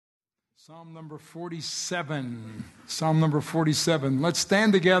Psalm number 47. Psalm number 47. Let's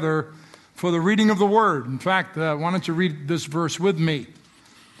stand together for the reading of the Word. In fact, why don't you read this verse with me?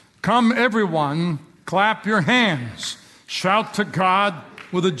 Come, everyone, clap your hands. Shout to God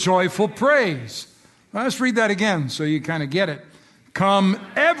with a joyful praise. Now, let's read that again so you kind of get it. Come,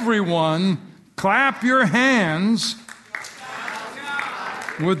 everyone, clap your hands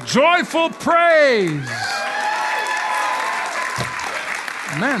with joyful praise.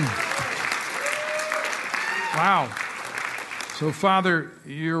 Amen. Wow. So, Father,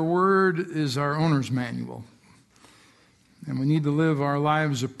 your word is our owner's manual. And we need to live our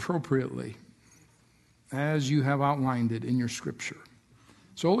lives appropriately as you have outlined it in your scripture.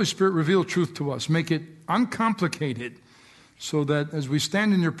 So, Holy Spirit, reveal truth to us. Make it uncomplicated so that as we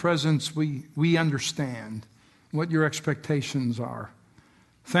stand in your presence, we understand what your expectations are.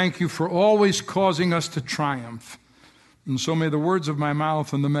 Thank you for always causing us to triumph. And so may the words of my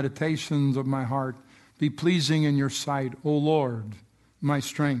mouth and the meditations of my heart be pleasing in your sight, O Lord, my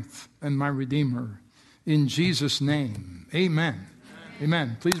strength and my Redeemer. In Jesus' name, amen.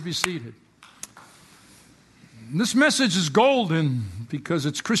 Amen. Please be seated. This message is golden because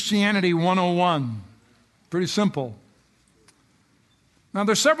it's Christianity 101. Pretty simple. Now,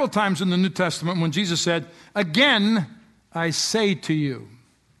 there's several times in the New Testament when Jesus said, "Again, I say to you."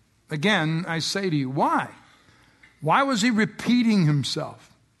 Again, I say to you. Why? Why was he repeating himself?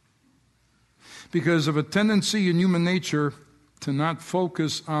 Because of a tendency in human nature to not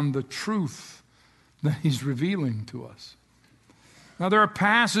focus on the truth that he's revealing to us. Now, there are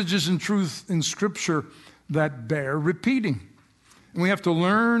passages in truth in Scripture that bear repeating. And we have to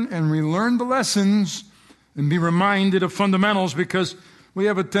learn and relearn the lessons and be reminded of fundamentals because we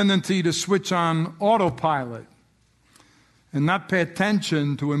have a tendency to switch on autopilot and not pay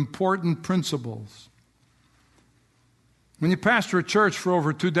attention to important principles. When you pastor a church for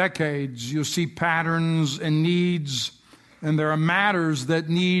over 2 decades, you'll see patterns and needs, and there are matters that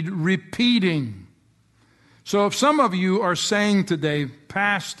need repeating. So if some of you are saying today,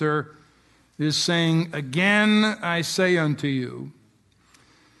 Pastor is saying, "Again I say unto you,"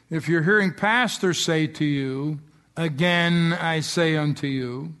 if you're hearing Pastor say to you, "Again I say unto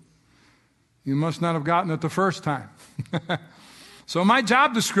you," you must not have gotten it the first time. So my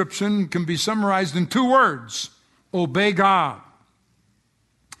job description can be summarized in 2 words. Obey God.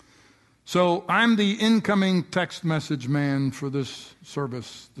 So I'm the incoming text message man for this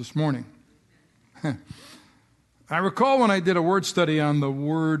service this morning. I recall when I did a word study on the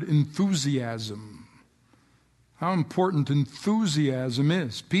word enthusiasm, how important enthusiasm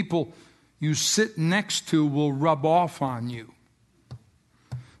is. People you sit next to will rub off on you.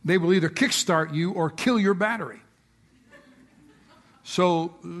 They will either kickstart you or kill your battery.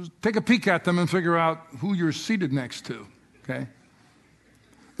 So take a peek at them and figure out who you're seated next to, okay?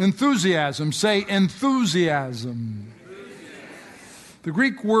 Enthusiasm. Say enthusiasm. The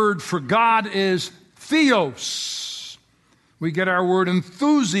Greek word for God is theos. We get our word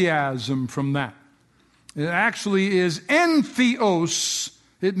enthusiasm from that. It actually is entheos.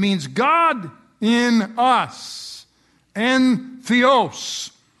 It means God in us.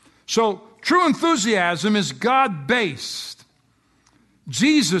 Entheos. So true enthusiasm is God-based.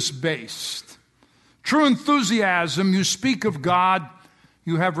 Jesus-based. True enthusiasm, you speak of God,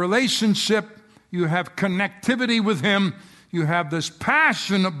 you have relationship, you have connectivity with Him, you have this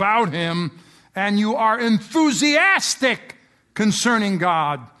passion about Him, and you are enthusiastic concerning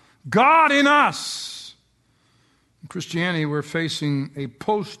God. God in us. In Christianity, we're facing a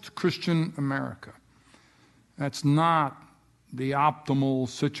post-Christian America. That's not the optimal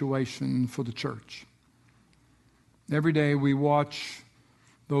situation for the church. Every day we watch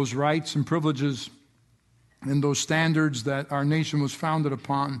those rights and privileges and those standards that our nation was founded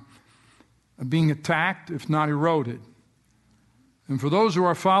upon being attacked, if not eroded. And for those who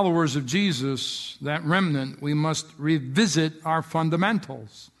are followers of Jesus, that remnant, we must revisit our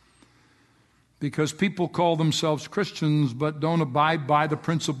fundamentals. Because people call themselves Christians but don't abide by the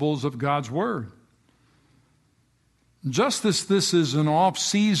principles of God's Word. Just as this is an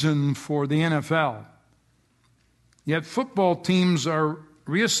off-season for the NFL, yet football teams are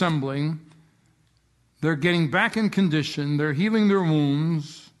reassembling, they're getting back in condition, they're healing their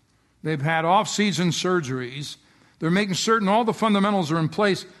wounds, they've had off-season surgeries, they're making certain all the fundamentals are in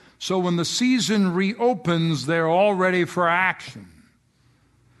place, so when the season reopens, they're all ready for action.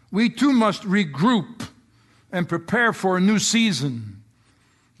 We too must regroup and prepare for a new season.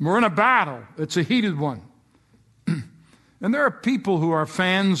 We're in a battle. It's a heated one. And there are people who are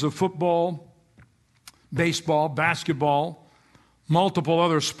fans of football, baseball, basketball, multiple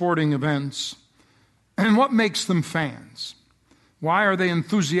other sporting events. And what makes them fans? Why are they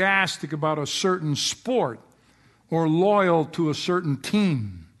enthusiastic about a certain sport or loyal to a certain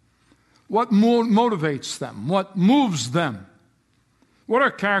team? What motivates them? What moves them? What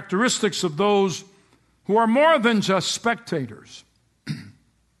are characteristics of those who are more than just spectators?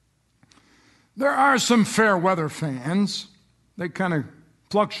 There are some fair weather fans. They kind of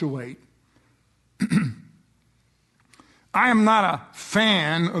fluctuate. I am not a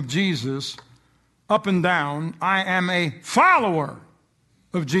fan of Jesus up and down. I am a follower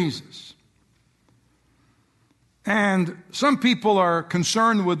of Jesus. And some people are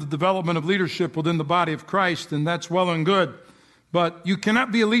concerned with the development of leadership within the body of Christ, and that's well and good. But you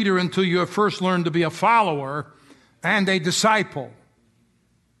cannot be a leader until you have first learned to be a follower and a disciple.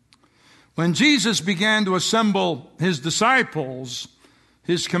 When Jesus began to assemble his disciples,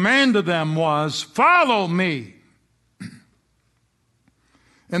 his command to them was, "Follow me."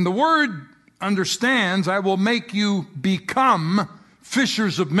 And the word understands, "I will make you become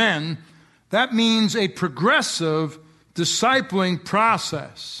fishers of men." That means a progressive discipling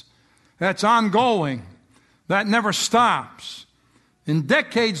process that's ongoing, that never stops. And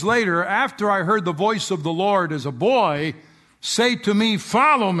decades later, after I heard the voice of the Lord as a boy say to me,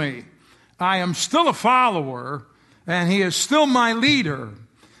 "Follow me," I am still a follower, and he is still my leader,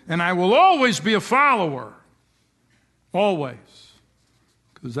 and I will always be a follower. Always.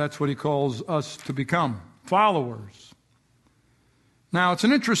 Because that's what he calls us to become, followers. Now, it's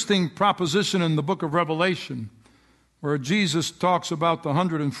an interesting proposition in the book of Revelation where Jesus talks about the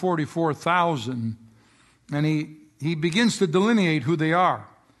 144,000, and he begins to delineate who they are.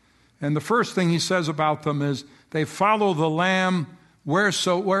 And the first thing he says about them is they follow the Lamb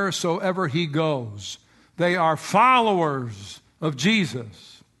wheresoever he goes. They are followers of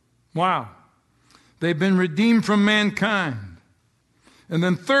Jesus. Wow. They've been redeemed from mankind. And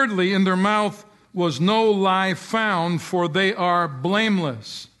then thirdly, in their mouth was no lie found, for they are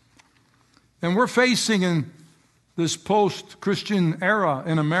blameless. And we're facing in this post-Christian era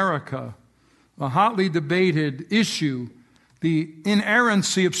in America a hotly debated issue, the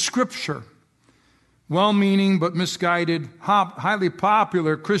inerrancy of Scripture. Well-meaning but misguided, highly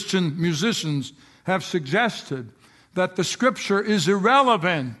popular Christian musicians have suggested that the Scripture is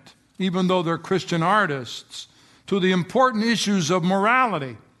irrelevant, even though they're Christian artists, to the important issues of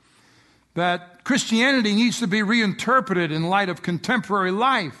morality. That Christianity needs to be reinterpreted in light of contemporary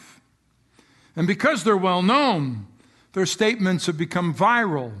life. And because they're well known, their statements have become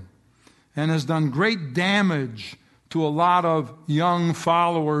viral and has done great damage to a lot of young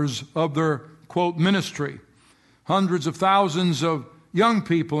followers of their, quote, ministry. Hundreds of thousands of young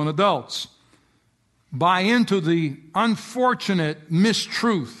people and adults buy into the unfortunate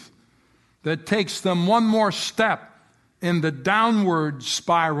mistruth that takes them one more step in the downward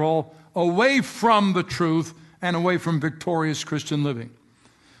spiral away from the truth and away from victorious Christian living.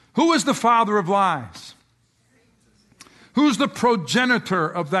 Who is the father of lies? Who's the progenitor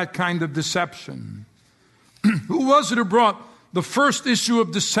of that kind of deception? Who was it who brought the first issue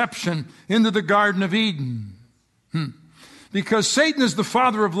of deception into the Garden of Eden? Because Satan is the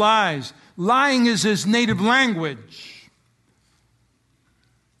father of lies. Lying is his native language.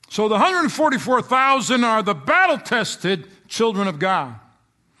 So the 144,000 are the battle-tested children of God.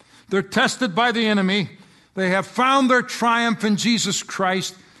 They're tested by the enemy. They have found their triumph in Jesus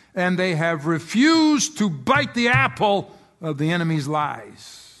Christ, and they have refused to bite the apple of the enemy's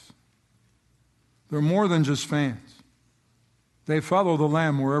lies. They're more than just fans. They follow the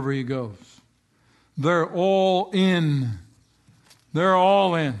Lamb wherever he goes. They're all in. They're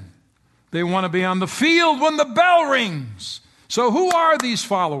all in. They want to be on the field when the bell rings. So who are these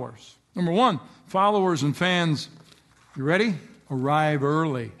followers? Number one, followers and fans, you ready? Arrive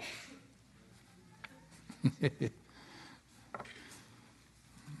early.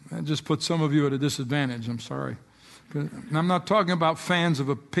 That just put some of you at a disadvantage. I'm sorry. And I'm not talking about fans of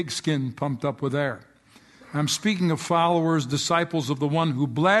a pigskin pumped up with air. I'm speaking of followers, disciples of the one who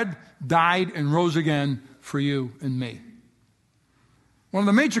bled, died, and rose again for you and me. One of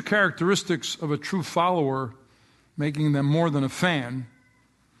the major characteristics of a true follower, making them more than a fan,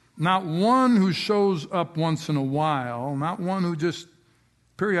 not one who shows up once in a while, not one who just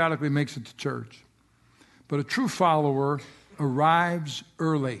periodically makes it to church, but a true follower arrives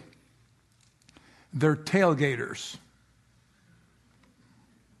early. They're tailgaters.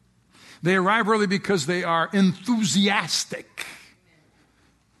 They arrive early because they are enthusiastic.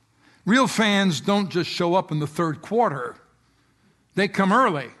 Real fans don't just show up in the third quarter. They come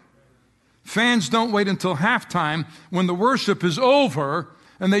early. Fans don't wait until halftime when the worship is over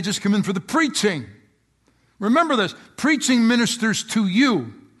and they just come in for the preaching. Remember this, preaching ministers to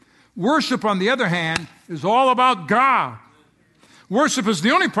you. Worship, on the other hand, is all about God. Worship is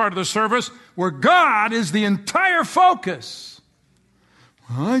the only part of the service where God is the entire focus.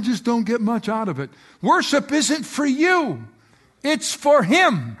 I just don't get much out of it. Worship isn't for you. It's for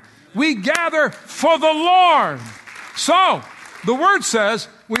Him. We gather for the Lord. So, the Word says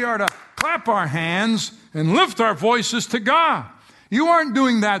we are to clap our hands and lift our voices to God. You aren't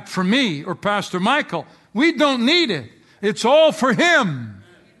doing that for me or Pastor Michael. We don't need it. It's all for Him.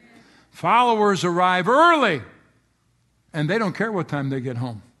 Followers arrive early, and they don't care what time they get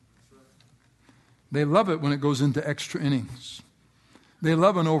home. They love it when it goes into extra innings. They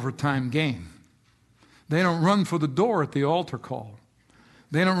love an overtime game. They don't run for the door at the altar call.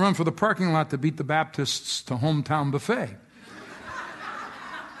 They don't run for the parking lot to beat the Baptists to hometown buffet.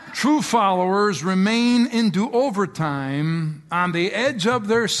 True followers remain into overtime on the edge of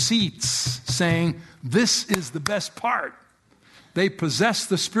their seats, saying, this is the best part. They possess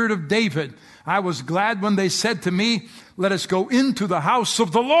the spirit of David. I was glad when they said to me, let us go into the house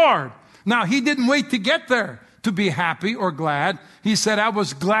of the Lord. Now, he didn't wait to get there to be happy or glad. He said, I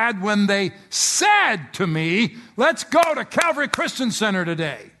was glad when they said to me, let's go to Calvary Christian Center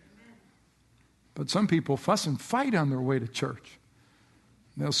today. But some people fuss and fight on their way to church.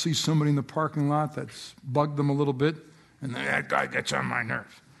 They'll see somebody in the parking lot that's bugged them a little bit, and that guy gets on my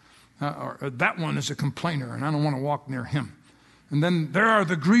nerves. Or that one is a complainer, and I don't want to walk near him. And then there are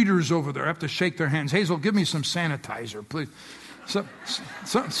the greeters over there. I have to shake their hands. Hazel, give me some sanitizer, please.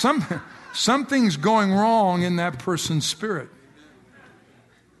 Something's going wrong in that person's spirit.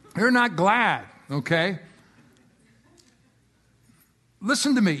 They're not glad, okay?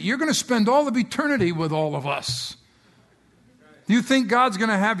 Listen to me. You're going to spend all of eternity with all of us. Do you think God's going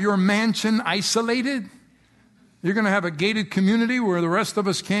to have your mansion isolated? You're going to have a gated community where the rest of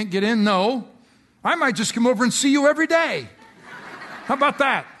us can't get in? No. I might just come over and see you every day. How about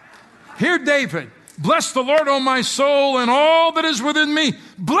that? Hear David. Bless the Lord, O my soul, and all that is within me.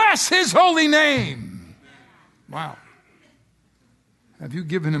 Bless His holy name. Wow. Have you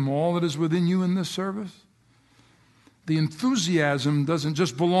given Him all that is within you in this service? The enthusiasm doesn't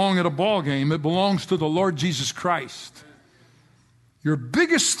just belong at a ball game. It belongs to the Lord Jesus Christ. Your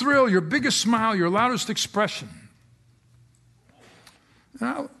biggest thrill, your biggest smile, your loudest expression.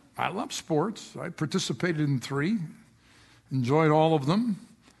 Now, I love sports. I participated in 3. Enjoyed all of them.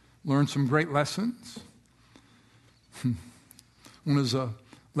 Learned some great lessons. When as a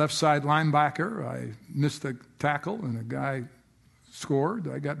left side linebacker, I missed a tackle and a guy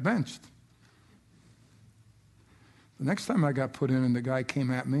scored. I got benched. The next time I got put in and the guy came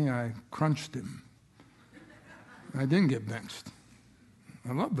at me, I crunched him. I didn't get benched.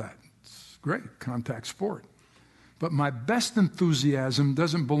 I love that. It's great, contact sport. But my best enthusiasm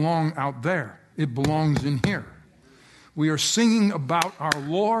doesn't belong out there. It belongs in here. We are singing about our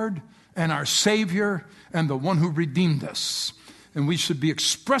Lord and our Savior and the one who redeemed us. And we should be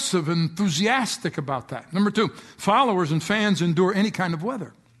expressive and enthusiastic about that. Number 2, followers and fans endure any kind of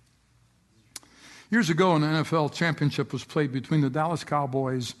weather. Years ago, an NFL championship was played between the Dallas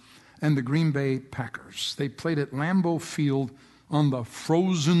Cowboys and the Green Bay Packers. They played at Lambeau Field on the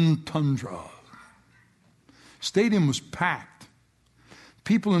frozen tundra. Stadium was packed.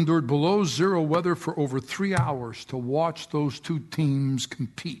 People endured below zero weather for over 3 hours to watch those two teams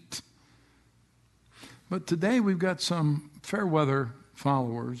compete. But today we've got some fair weather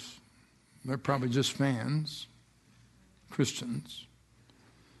followers. They're probably just fans, Christians.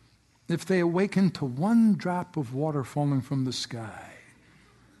 If they awaken to one drop of water falling from the sky,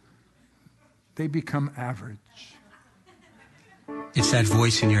 they become average. It's that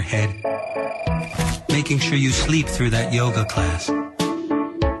voice in your head, making sure you sleep through that yoga class,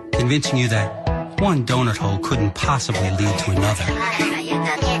 convincing you that one donut hole couldn't possibly lead to another.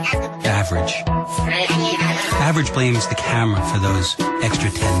 Average. Average blames the camera for those extra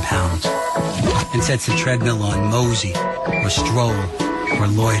 10 pounds and sets the treadmill on mosey or stroll or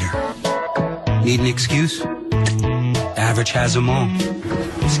loiter. Need an excuse? Average has them all.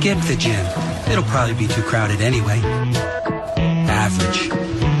 Skip the gym. It'll probably be too crowded anyway. Average.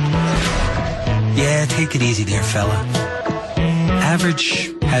 Yeah, take it easy there, fella.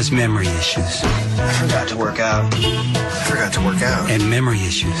 Average has memory issues. I forgot to work out. And memory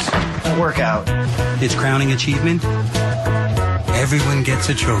issues. Workout. Its crowning achievement? Everyone gets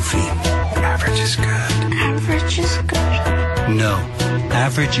a trophy. Average is good. Average is good. No,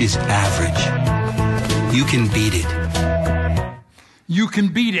 average is average. You can beat it. You can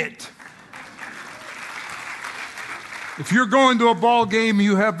beat it. If you're going to a ball game,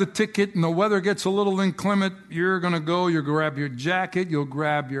 you have the ticket, and the weather gets a little inclement, you're going to go, you'll grab your jacket, you'll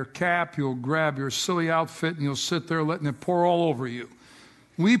grab your cap, you'll grab your silly outfit, and you'll sit there letting it pour all over you.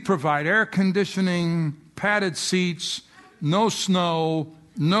 We provide air conditioning, padded seats, no snow,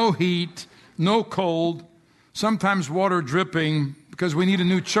 no heat, no cold, sometimes water dripping because we need a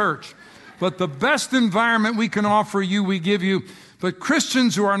new church. But the best environment we can offer you, we give you. But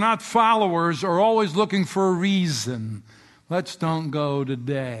Christians who are not followers are always looking for a reason. Let's don't go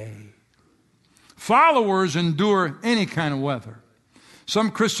today. Followers endure any kind of weather.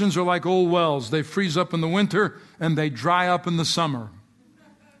 Some Christians are like old wells. They freeze up in the winter and they dry up in the summer.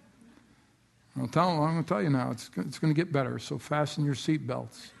 I'm going to tell you now, it's going to get better, so fasten your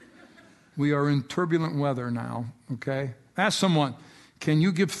seatbelts. We are in turbulent weather now, okay? Ask someone, can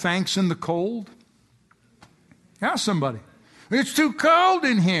you give thanks in the cold? Ask somebody. It's too cold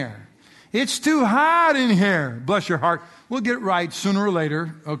in here. It's too hot in here. Bless your heart. We'll get right sooner or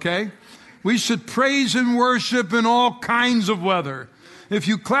later, okay? We should praise and worship in all kinds of weather. If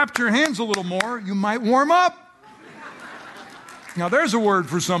you clapped your hands a little more, you might warm up. Now, there's a word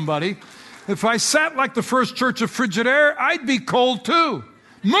for somebody. If I sat like the first church of Frigidaire, I'd be cold too.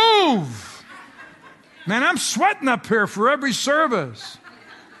 Move! Man, I'm sweating up here for every service.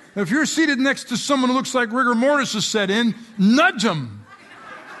 If you're seated next to someone who looks like rigor mortis is set in, nudge them.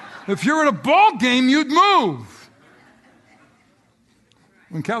 If you're at a ball game, you'd move.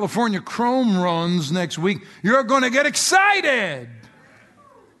 When California Chrome runs next week, you're going to get excited.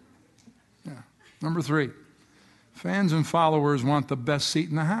 Yeah. Number 3, fans and followers want the best seat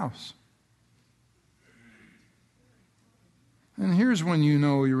in the house. And here's when you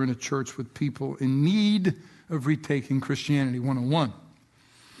know you're in a church with people in need of retaking Christianity 101.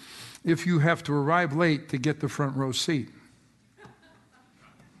 If you have to arrive late to get the front row seat.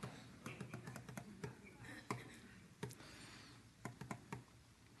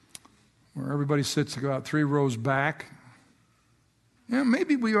 Where everybody sits about 3 rows back. Yeah,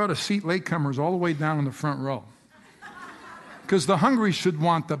 maybe we ought to seat latecomers all the way down in the front row. Because the hungry should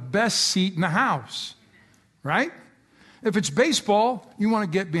want the best seat in the house, right? If it's baseball, you want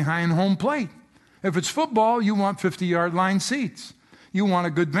to get behind home plate. If it's football, you want 50-yard line seats. You want a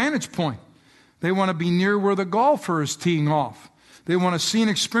good vantage point. They want to be near where the golfer is teeing off. They want to see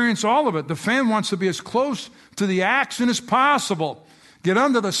and experience all of it. The fan wants to be as close to the action as possible. Get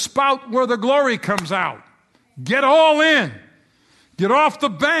under the spout where the glory comes out. Get all in. Get off the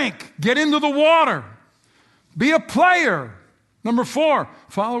bank. Get into the water. Be a player. Number 4,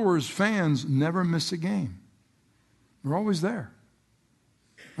 followers, fans never miss a game. They're always there.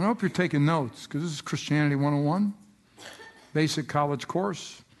 I hope you're taking notes because this is Christianity 101, basic college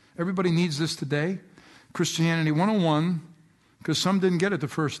course. Everybody needs this today. Christianity 101, because some didn't get it the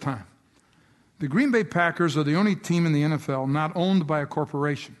first time. The Green Bay Packers are the only team in the NFL not owned by a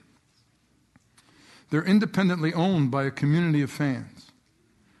corporation. They're independently owned by a community of fans.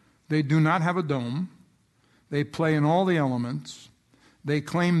 They do not have a dome. They play in all the elements. They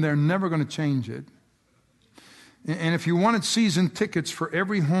claim they're never going to change it. And if you wanted season tickets for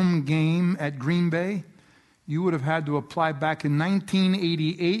every home game at Green Bay, you would have had to apply back in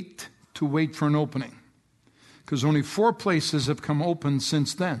 1988 to wait for an opening, because only 4 places have come open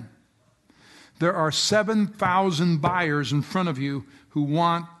since then. There are 7,000 buyers in front of you who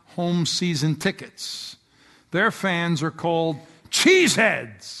want home season tickets. Their fans are called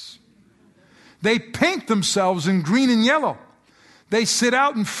cheeseheads. They paint themselves in green and yellow. They sit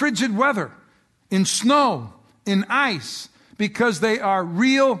out in frigid weather, in snow, in ice, because they are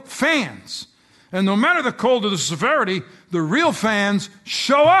real fans. And no matter the cold or the severity, the real fans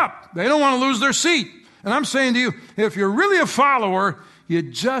show up. They don't want to lose their seat. And I'm saying to you, if you're really a follower, you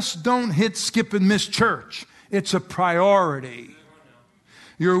just don't hit, skip, and miss church. It's a priority.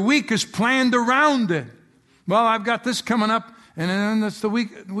 Your week is planned around it. Well, I've got this coming up, and then it's the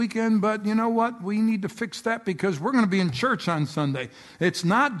weekend, but you know what? We need to fix that because we're going to be in church on Sunday. It's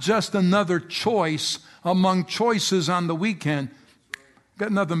not just another choice among choices on the weekend.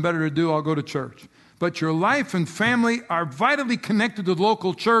 Got nothing better to do, I'll go to church. But your life and family are vitally connected to the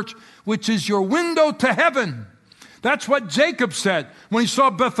local church, which is your window to heaven. That's what Jacob said when he saw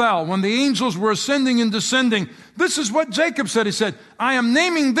Bethel, when the angels were ascending and descending. This is what Jacob said. He said, I am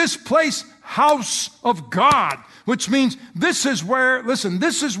naming this place House of God, which means this is where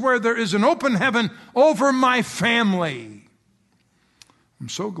there is an open heaven over my family. I'm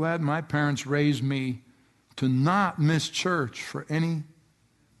so glad my parents raised me to not miss church for any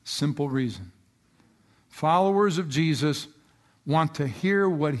simple reason. Followers of Jesus want to hear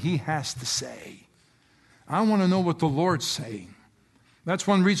what he has to say. I want to know what the Lord's saying. That's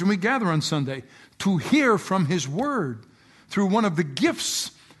one reason we gather on Sunday, to hear from his word through one of the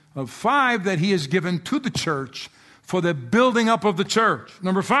gifts of 5 that he has given to the church for the building up of the church.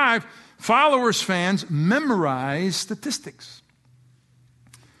 Number 5, followers, fans memorize statistics.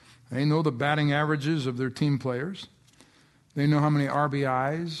 They know the batting averages of their team players. They know how many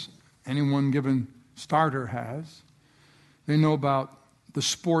RBIs any one given starter has. They know about the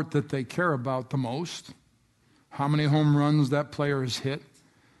sport that they care about the most, how many home runs that player has hit,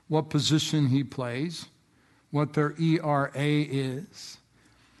 what position he plays, what their ERA is,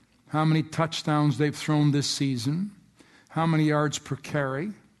 how many touchdowns they've thrown this season, how many yards per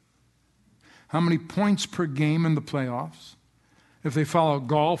carry, how many points per game in the playoffs. If they follow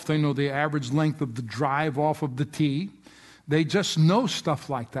golf, they know the average length of the drive off of the tee. They just know stuff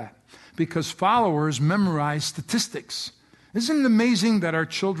like that because followers memorize statistics. Isn't it amazing that our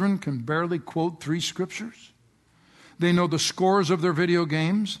children can barely quote 3 scriptures? They know the scores of their video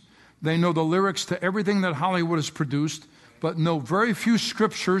games. They know the lyrics to everything that Hollywood has produced, but know very few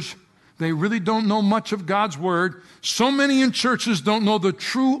scriptures. They really don't know much of God's Word. So many in churches don't know the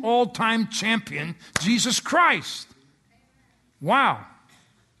true all-time champion, Jesus Christ. Wow.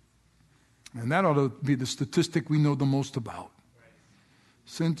 And that ought to be the statistic we know the most about.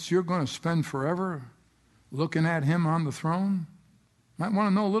 Since you're going to spend forever looking at him on the throne, you might want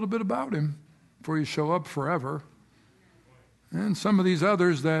to know a little bit about him before you show up forever. And some of these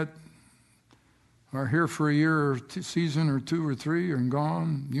others that are here for a year or season or 2 or 3 and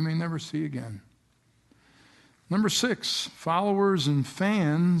gone, you may never see again. Number 6, followers and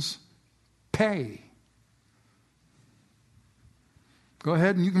fans pay. Go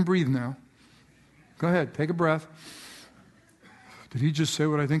ahead and you can breathe now. Go ahead, take a breath. Did he just say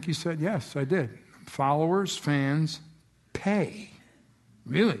what I think he said? Yes, I did. Followers, fans pay.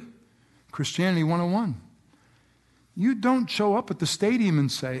 Really? Christianity 101. You don't show up at the stadium and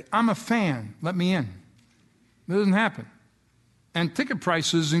say, I'm a fan, let me in. That doesn't happen. And ticket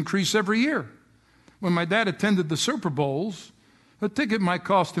prices increase every year. When my dad attended the Super Bowls, a ticket might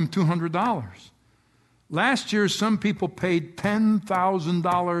cost him $200. Last year, some people paid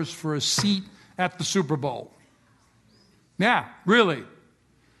 $10,000 for a seat at the Super Bowl. Yeah, really.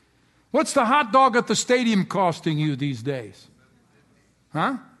 What's the hot dog at the stadium costing you these days?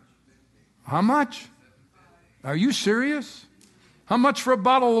 Huh? How much? Are you serious? How much for a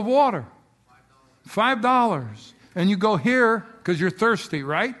bottle of water? $5. And you go here because you're thirsty,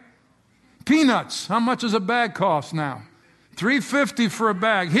 right? Peanuts. How much does a bag cost now? $3.50 for a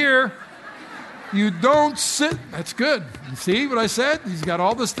bag. Here, you don't sit. That's good. You see what I said? He's got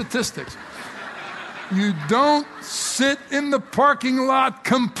all the statistics. You don't sit in the parking lot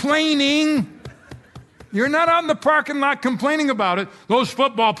complaining. You're not out in the parking lot complaining about it. Those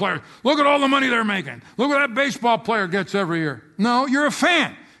football players, look at all the money they're making. Look what that baseball player gets every year. No, you're a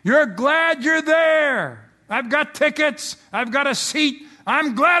fan. You're glad you're there. I've got tickets. I've got a seat.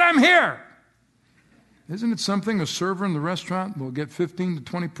 I'm glad I'm here. Isn't it something a server in the restaurant will get 15 to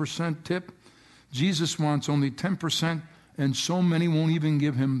 20% tip? Jesus wants only 10%, and so many won't even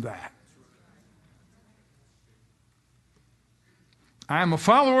give him that. I am a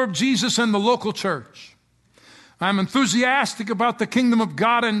follower of Jesus and the local church. I'm enthusiastic about the kingdom of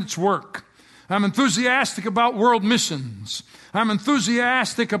God and its work. I'm enthusiastic about world missions. I'm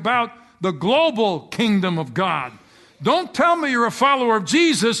enthusiastic about the global kingdom of God. Don't tell me you're a follower of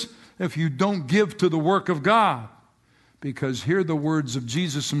Jesus if you don't give to the work of God. Because hear the words of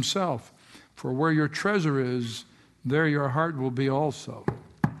Jesus himself. For where your treasure is, there your heart will be also.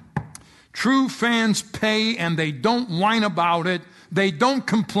 True fans pay and they don't whine about it. They don't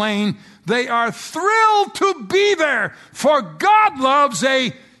complain. They are thrilled to be there, for God loves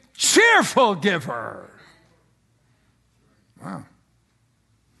a cheerful giver. Wow.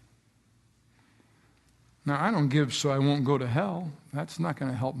 Now, I don't give so I won't go to hell. That's not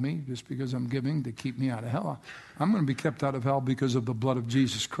going to help me just because I'm giving to keep me out of hell. I'm going to be kept out of hell because of the blood of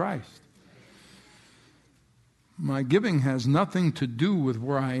Jesus Christ. My giving has nothing to do with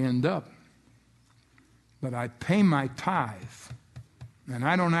where I end up. But I pay my tithe. And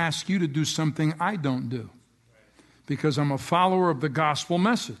I don't ask you to do something I don't do. Because I'm a follower of the gospel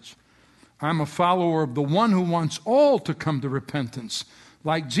message. I'm a follower of the one who wants all to come to repentance.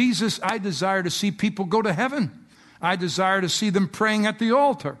 Like Jesus, I desire to see people go to heaven. I desire to see them praying at the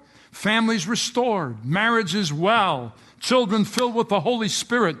altar. Families restored. Marriages well. Children filled with the Holy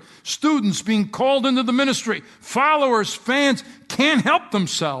Spirit. Students being called into the ministry. Followers, fans can't help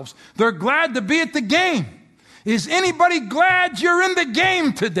themselves. They're glad to be at the game. Is anybody glad you're in the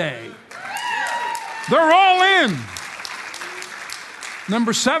game today? They're all in.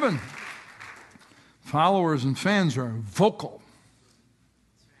 Number 7, followers and fans are vocal.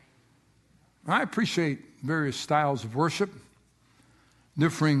 I appreciate various styles of worship,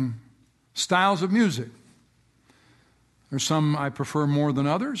 differing styles of music. There's some I prefer more than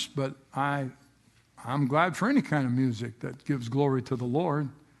others, but I'm glad for any kind of music that gives glory to the Lord.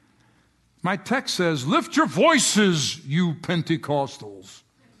 My text says, lift your voices, you Pentecostals.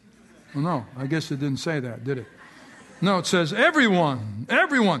 Well, no, I guess it didn't say that, did it? No, it says, everyone.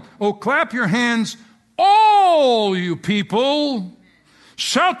 Oh, clap your hands, all you people.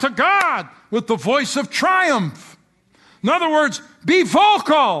 Shout to God with the voice of triumph. In other words, be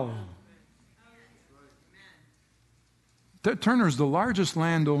vocal. Ted Turner is the largest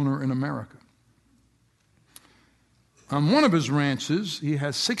landowner in America. On one of his ranches, he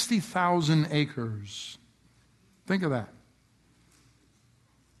has 60,000 acres. Think of that.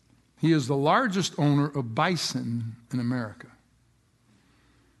 He is the largest owner of bison in America.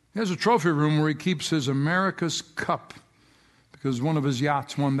 He has a trophy room where he keeps his America's Cup because one of his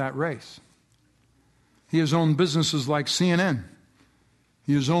yachts won that race. He has owned businesses like CNN.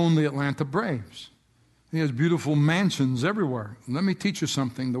 He has owned the Atlanta Braves. He has beautiful mansions everywhere. Let me teach you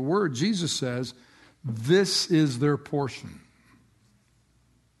something. The word, Jesus says, this is their portion.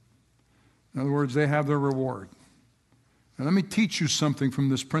 In other words, they have their reward. Now, let me teach you something from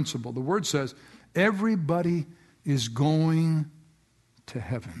this principle. The word says, everybody is going to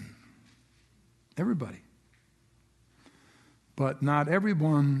heaven. Everybody. But not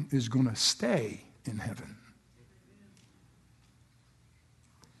everyone is going to stay in heaven.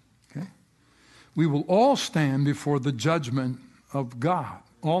 Okay? We will all stand before the judgment of God,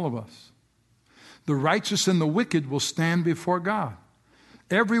 all of us. The righteous and the wicked will stand before God.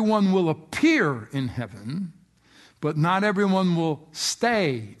 Everyone will appear in heaven, but not everyone will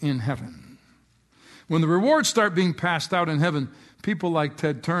stay in heaven. When the rewards start being passed out in heaven, people like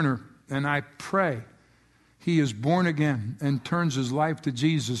Ted Turner, and I pray he is born again and turns his life to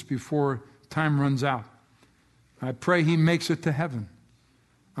Jesus before time runs out. I pray he makes it to heaven.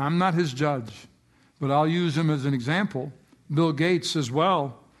 I'm not his judge, but I'll use him as an example. Bill Gates as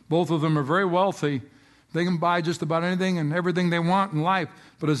well. Both of them are very wealthy. They can buy just about anything and everything they want in life.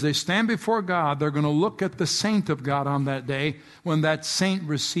 But as they stand before God, they're going to look at the saint of God on that day when that saint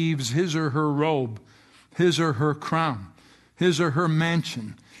receives his or her robe, his or her crown, his or her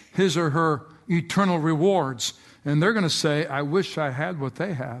mansion, his or her eternal rewards. And they're going to say, I wish I had what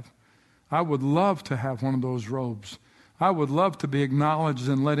they have. I would love to have one of those robes. I would love to be acknowledged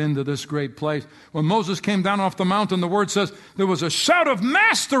and let into this great place. When Moses came down off the mountain, the word says there was a shout of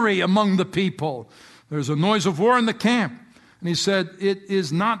mastery among the people. There's a noise of war in the camp. And he said, it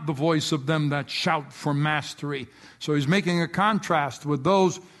is not the voice of them that shout for mastery. So he's making a contrast with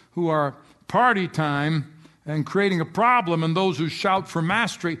those who are party time and creating a problem and those who shout for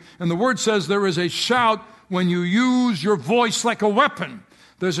mastery. And the word says there is a shout when you use your voice like a weapon.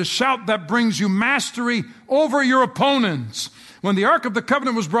 There's a shout that brings you mastery over your opponents. When the Ark of the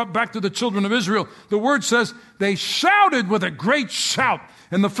Covenant was brought back to the children of Israel, the word says they shouted with a great shout,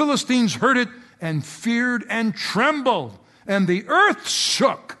 and the Philistines heard it and feared and trembled, and the earth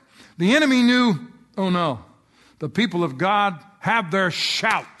shook. The enemy knew, oh no, the people of God have their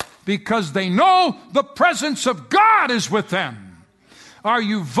shout because they know the presence of God is with them. Are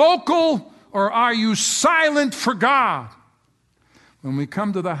you vocal or are you silent for God? When we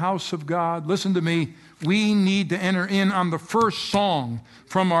come to the house of God, listen to me, we need to enter in on the first song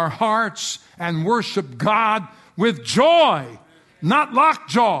from our hearts and worship God with joy, not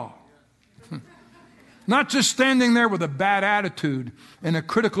lockjaw. Not just standing there with a bad attitude and a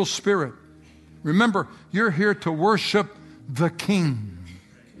critical spirit. Remember, you're here to worship the King.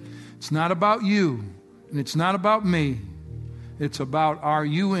 It's not about you, and it's not about me. It's about, are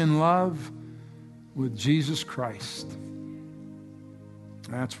you in love with Jesus Christ?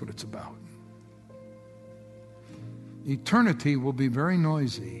 That's what it's about. Eternity will be very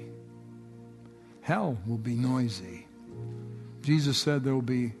noisy. Hell will be noisy. Jesus said there will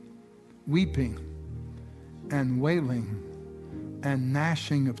be weeping and wailing and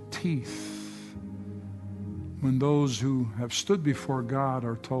gnashing of teeth when those who have stood before God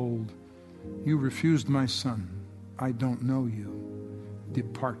are told, you refused my son. I don't know you.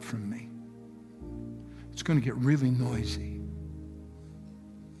 Depart from me. It's going to get really noisy.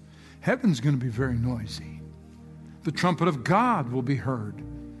 Heaven's going to be very noisy. The trumpet of God will be heard.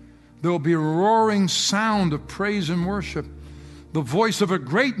 There will be a roaring sound of praise and worship. The voice of a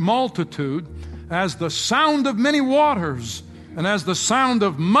great multitude as the sound of many waters and as the sound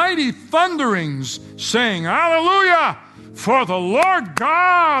of mighty thunderings saying, Hallelujah! For the Lord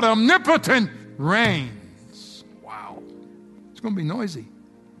God omnipotent reigns. Wow. It's going to be noisy.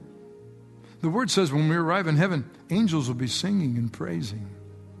 The word says when we arrive in heaven, angels will be singing and praising.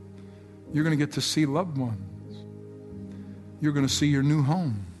 You're going to get to see loved ones. You're going to see your new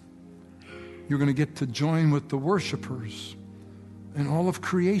home. You're going to get to join with the worshipers. And all of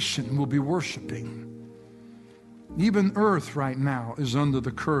creation will be worshiping. Even earth right now is under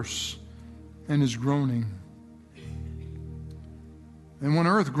the curse and is groaning. And when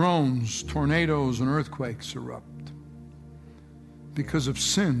earth groans, tornadoes and earthquakes erupt. Because of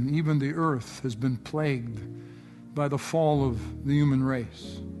sin, even the earth has been plagued by the fall of the human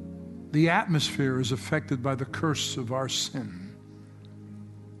race. The atmosphere is affected by the curse of our sin.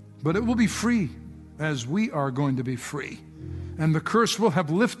 But it will be free, as we are going to be free. And the curse will have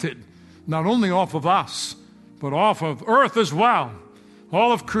lifted, not only off of us, but off of earth as well.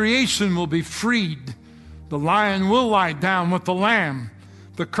 All of creation will be freed. The lion will lie down with the lamb.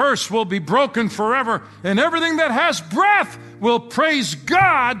 The curse will be broken forever, and everything that has breath will praise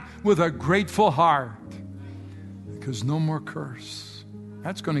God with a grateful heart. Because no more curse.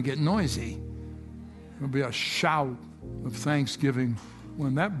 That's going to get noisy. There'll be a shout of thanksgiving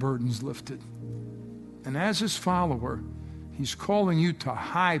when that burden's lifted. And as his follower, he's calling you to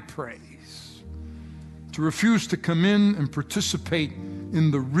high praise, to refuse to come in and participate in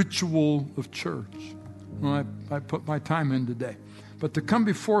the ritual of church. Well, I put my time in today. But to come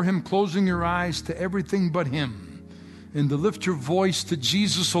before him, closing your eyes to everything but him, and to lift your voice to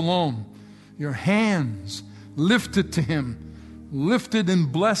Jesus alone, your hands lifted to him, lifted in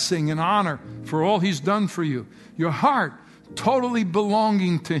blessing and honor for all he's done for you, your heart totally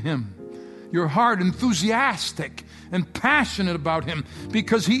belonging to him, your heart enthusiastic and passionate about him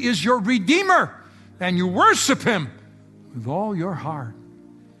because he is your Redeemer, and you worship him with all your heart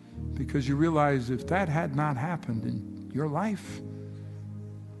because you realize if that had not happened in your life,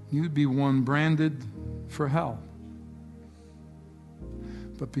 you'd be one branded for hell.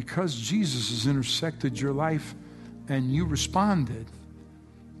 But because Jesus has intersected your life and you responded,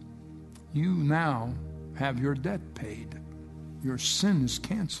 you now have your debt paid. Your sin is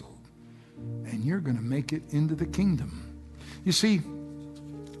canceled, and you're going to make it into the kingdom. You see,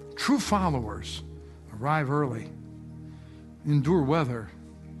 true followers arrive early, endure weather,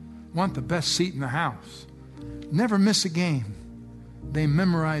 want the best seat in the house, never miss a game. They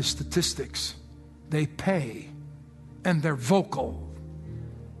memorize statistics, they pay, and they're vocal.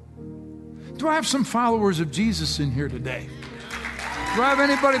 Do I have some followers of Jesus in here today? Do I have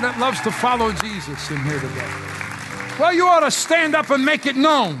anybody that loves to follow Jesus in here today? Well, you ought to stand up and make it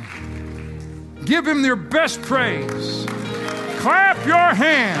known. Give him your best praise. Clap your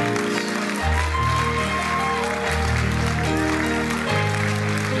hands.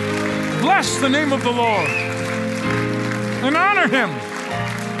 Bless the name of the Lord and honor him.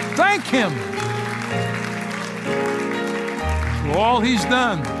 Thank him for all he's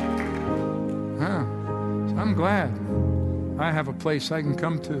done. So I'm glad I have a place I can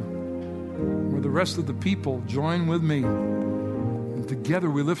come to where the rest of the people join with me. And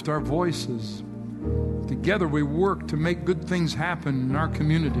together we lift our voices. Together we work to make good things happen in our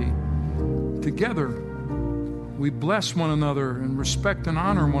community. Together we bless one another and respect and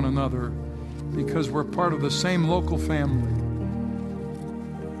honor one another because we're part of the same local family.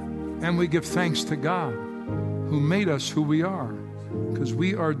 And we give thanks to God who made us who we are, because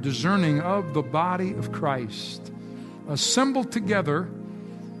we are discerning of the body of Christ, assembled together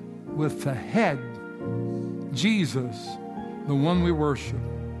with the head, Jesus, the one we worship.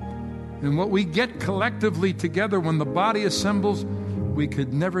 And what we get collectively together when the body assembles, we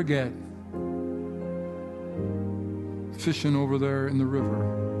could never get fishing over there in the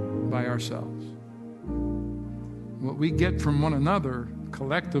river by ourselves. What we get from one another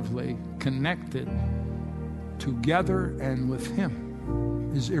collectively, connected together and with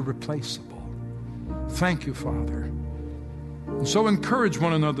him, is irreplaceable. Thank you, Father. And so encourage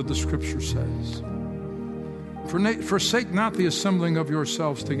one another, the scripture says. Forsake not the assembling of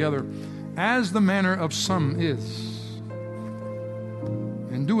yourselves together, as the manner of some is.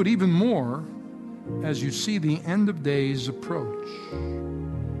 And do it even more as you see the end of days approach.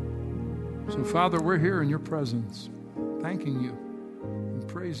 So, Father, we're here in your presence, thanking you and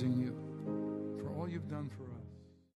praising you for all you've done for us.